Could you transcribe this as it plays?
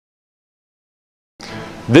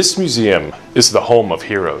This museum is the home of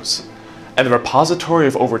heroes, and the repository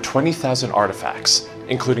of over 20,000 artifacts,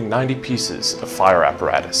 including 90 pieces of fire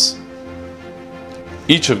apparatus.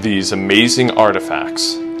 Each of these amazing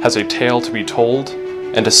artifacts has a tale to be told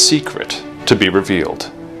and a secret to be revealed.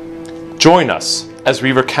 Join us as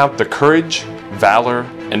we recount the courage, valor,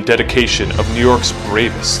 and dedication of New York's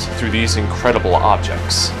bravest through these incredible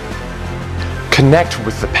objects. Connect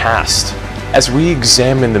with the past as we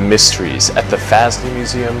examine the mysteries at the FASNY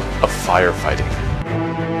Museum of Firefighting.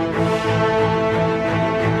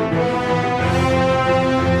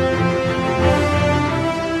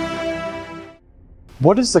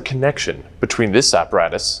 What is the connection between this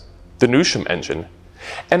apparatus, the Newsham engine,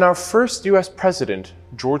 and our first US President,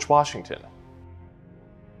 George Washington?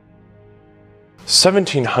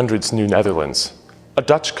 1700s New Netherlands, a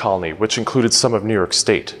Dutch colony which included some of New York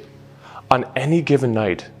State. On any given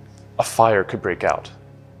night, a fire could break out.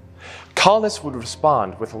 Colonists would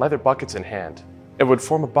respond with leather buckets in hand and would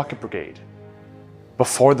form a bucket brigade.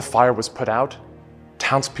 Before the fire was put out,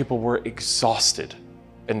 townspeople were exhausted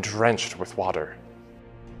and drenched with water.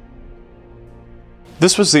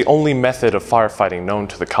 This was the only method of firefighting known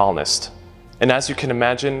to the colonists, and as you can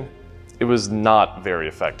imagine, it was not very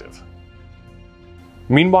effective.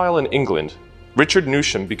 Meanwhile in England, Richard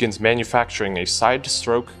Newsham begins manufacturing a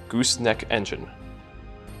side-stroke gooseneck engine.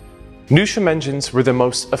 Newsham engines were the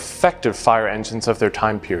most effective fire engines of their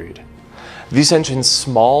time period. These engines'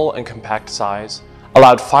 small and compact size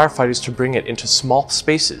allowed firefighters to bring it into small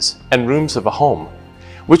spaces and rooms of a home,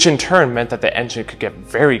 which in turn meant that the engine could get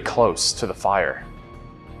very close to the fire.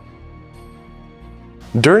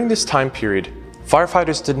 During this time period,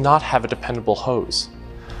 firefighters did not have a dependable hose,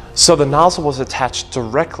 so the nozzle was attached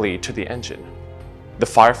directly to the engine. The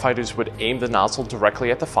firefighters would aim the nozzle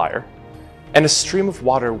directly at the fire, and a stream of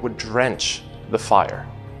water would drench the fire.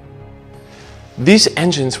 These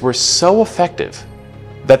engines were so effective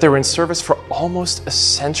that they were in service for almost a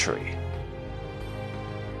century.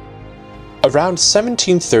 Around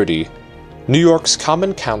 1730, New York's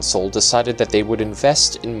Common Council decided that they would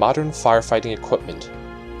invest in modern firefighting equipment.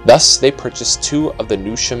 Thus, they purchased two of the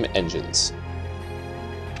Newsham engines.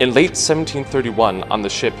 In late 1731, on the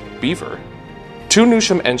ship Beaver, two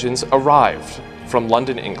Newsham engines arrived from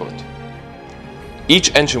London, England.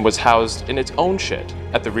 Each engine was housed in its own shed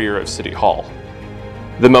at the rear of City Hall.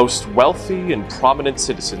 The most wealthy and prominent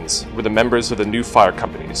citizens were the members of the new fire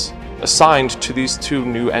companies, assigned to these two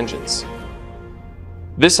new engines.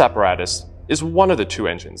 This apparatus is one of the two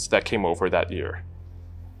engines that came over that year.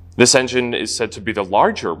 This engine is said to be the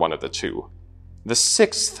larger one of the two, the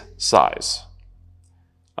sixth size.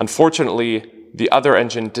 Unfortunately, the other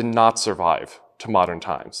engine did not survive to modern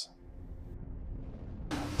times.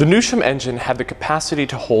 The Newsham engine had the capacity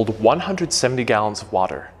to hold 170 gallons of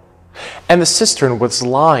water, and the cistern was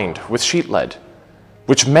lined with sheet lead,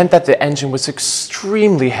 which meant that the engine was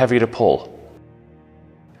extremely heavy to pull.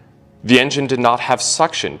 The engine did not have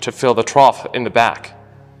suction to fill the trough in the back.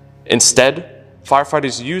 Instead,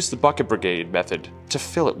 firefighters used the bucket brigade method to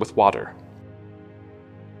fill it with water.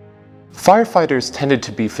 Firefighters tended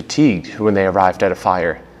to be fatigued when they arrived at a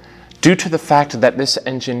fire, due to the fact that this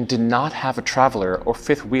engine did not have a traveler or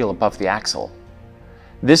fifth wheel above the axle.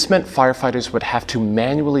 This meant firefighters would have to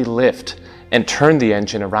manually lift and turn the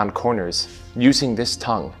engine around corners using this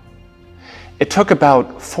tongue. It took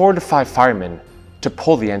about 4 to 5 firemen to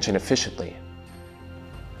pull the engine efficiently.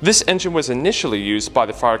 This engine was initially used by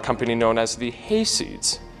the fire company known as the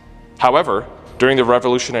Hayseeds. However, during the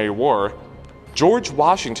Revolutionary War, George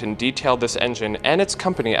Washington detailed this engine and its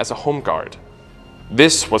company as a home guard.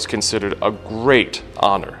 This was considered a great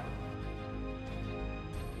honor.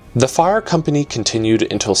 The fire company continued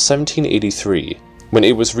until 1783, when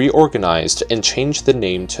it was reorganized and changed the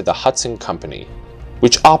name to the Hudson Company,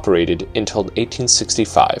 which operated until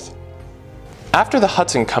 1865. After the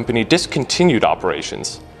Hudson Company discontinued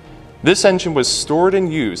operations, this engine was stored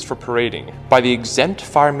and used for parading by the Exempt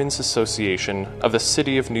Firemen's Association of the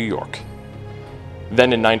City of New York.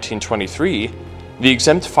 Then in 1923, the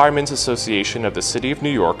Exempt Firemen's Association of the City of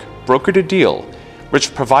New York brokered a deal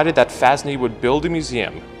which provided that FASNY would build a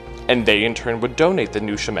museum, and they in turn would donate the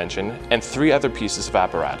Newsham engine and 3 other pieces of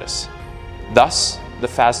apparatus. Thus, the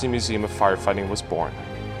FASNY Museum of Firefighting was born.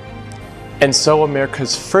 And so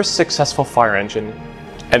America's first successful fire engine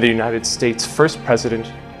and the United States' first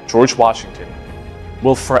president, George Washington,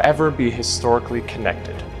 will forever be historically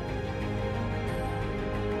connected.